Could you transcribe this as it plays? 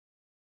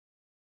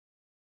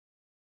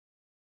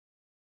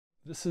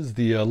This is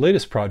the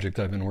latest project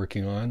I've been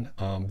working on.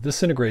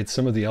 This integrates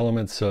some of the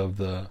elements of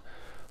the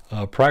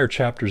prior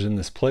chapters in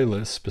this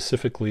playlist,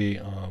 specifically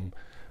an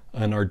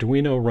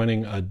Arduino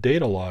running a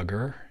data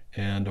logger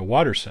and a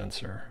water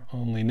sensor.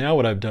 Only now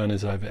what I've done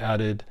is I've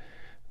added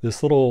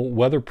this little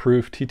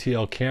weatherproof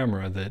TTL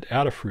camera that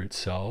Adafruit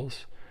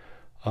sells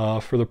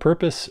for the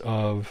purpose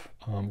of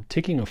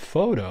taking a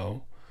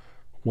photo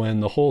when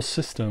the whole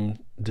system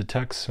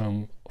detects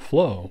some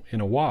flow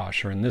in a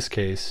wash, or in this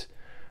case,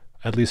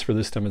 at least for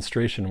this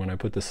demonstration, when I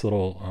put this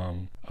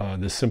little,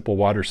 this simple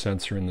water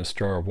sensor in this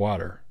jar of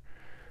water.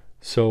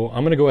 So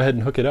I'm going to go ahead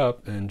and hook it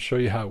up and show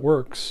you how it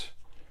works,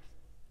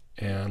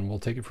 and we'll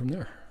take it from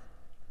there.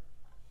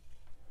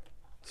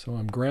 So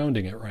I'm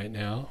grounding it right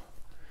now.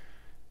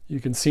 You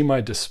can see my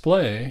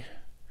display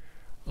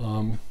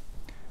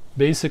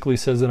basically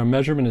says that a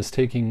measurement is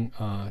taking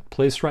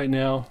place right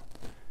now,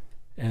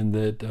 and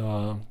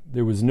that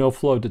there was no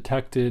flow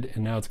detected,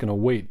 and now it's going to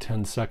wait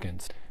 10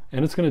 seconds.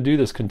 And it's going to do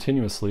this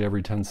continuously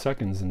every 10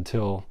 seconds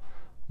until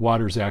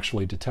water is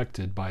actually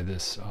detected by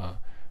this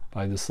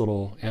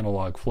little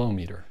analog flow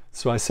meter.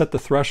 So I set the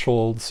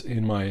thresholds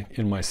in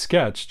my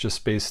sketch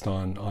just based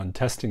on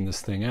testing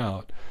this thing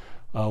out.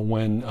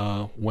 When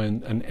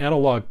an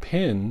analog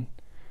pin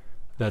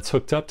that's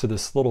hooked up to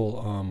this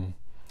little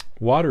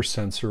water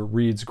sensor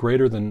reads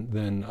greater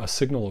than a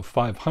signal of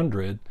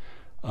 500,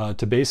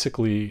 to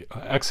basically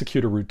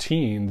execute a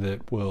routine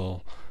that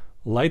will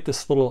light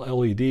this little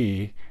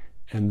LED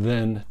and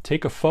then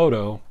take a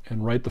photo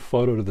and write the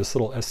photo to this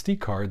little SD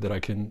card that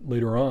I can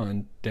later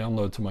on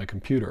download to my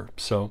computer.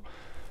 So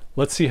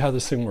let's see how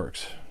this thing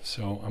works.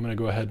 So I'm going to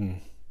go ahead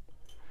and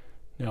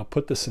now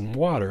put this in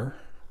water.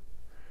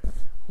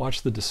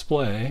 Watch the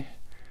display.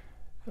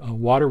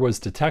 Water was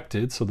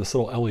detected, so this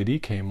little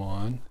LED came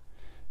on,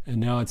 and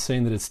now it's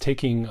saying that it's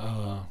taking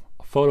a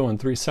photo in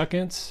 3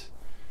 seconds.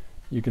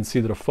 You can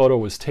see that a photo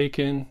was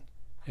taken,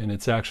 and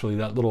it's actually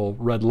that little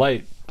red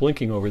light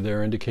blinking over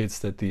there indicates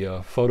that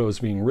the photo is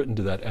being written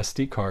to that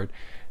SD card,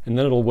 and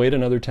then it'll wait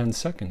another 10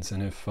 seconds,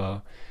 and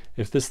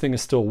if this thing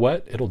is still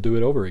wet, it'll do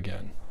it over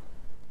again.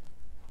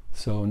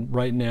 So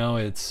right now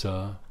it's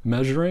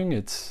measuring.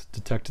 It's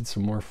detected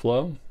some more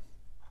flow.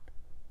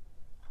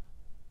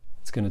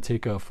 It's going to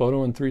take a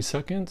photo in 3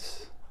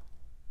 seconds,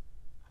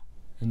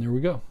 and there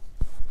we go.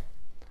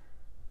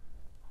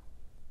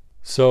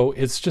 So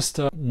it's just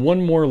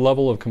one more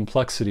level of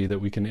complexity that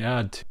we can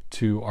add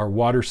to our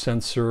water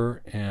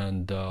sensor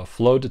and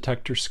flow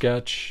detector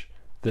sketch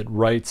that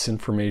writes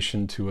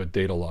information to a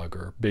data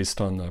logger based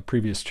on the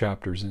previous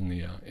chapters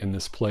in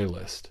this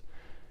playlist.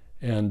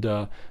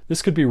 And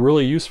this could be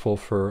really useful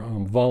for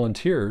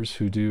volunteers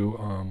who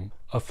do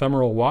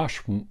ephemeral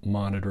wash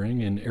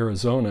monitoring in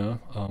Arizona.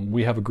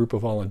 We have a group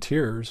of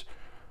volunteers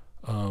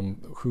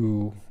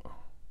who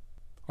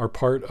are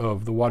part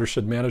of the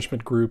watershed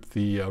management group,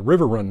 the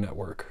River Run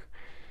Network.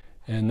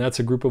 And that's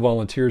a group of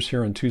volunteers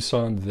here in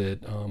Tucson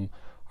that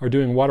are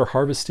doing water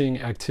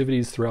harvesting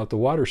activities throughout the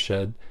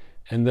watershed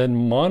and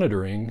then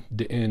monitoring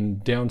in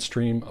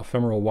downstream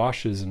ephemeral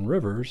washes and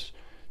rivers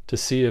to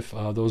see if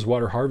those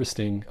water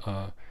harvesting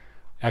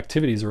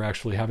activities are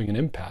actually having an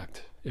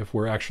impact, if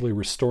we're actually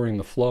restoring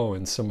the flow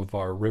in some of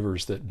our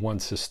rivers that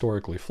once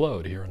historically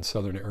flowed here in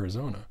southern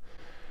Arizona.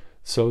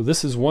 So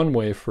this is one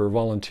way for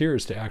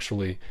volunteers to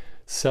actually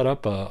set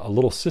up a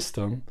little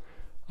system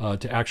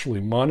to actually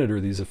monitor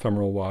these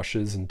ephemeral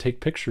washes and take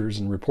pictures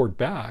and report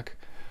back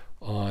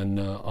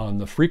on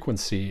the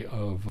frequency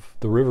of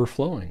the river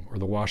flowing or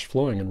the wash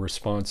flowing in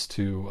response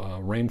to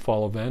a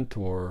rainfall event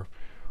or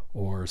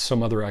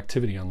some other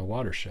activity on the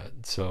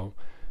watershed. So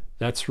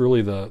that's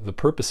really the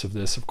purpose of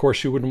this. Of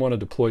course, you wouldn't want to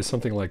deploy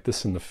something like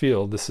this in the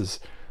field. This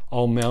is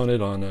all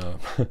mounted on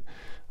a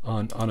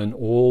on an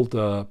old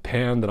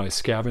pan that I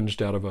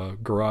scavenged out of a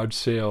garage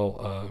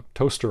sale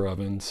toaster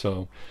oven.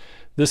 So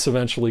this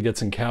eventually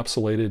gets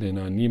encapsulated in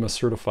a NEMA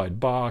certified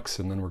box,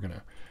 and then we're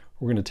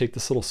gonna take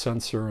this little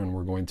sensor and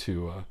we're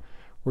gonna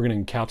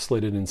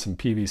encapsulate it in some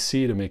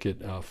PVC to make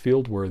it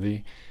field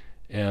worthy.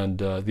 And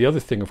the other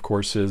thing, of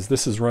course, is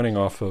this is running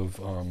off of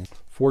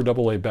 4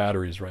 AA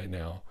batteries right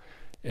now.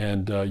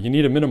 And you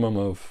need a minimum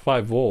of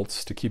 5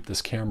 volts to keep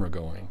this camera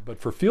going. But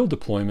for field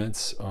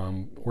deployments,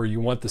 where you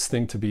want this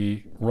thing to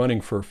be running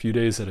for a few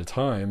days at a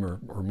time,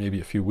 or maybe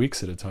a few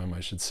weeks at a time,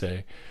 I should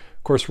say,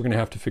 of course, we're going to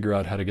have to figure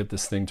out how to get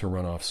this thing to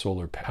run off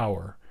solar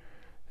power.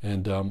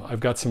 And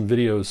I've got some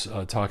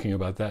videos talking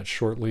about that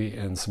shortly,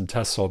 and some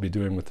tests I'll be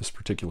doing with this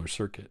particular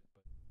circuit.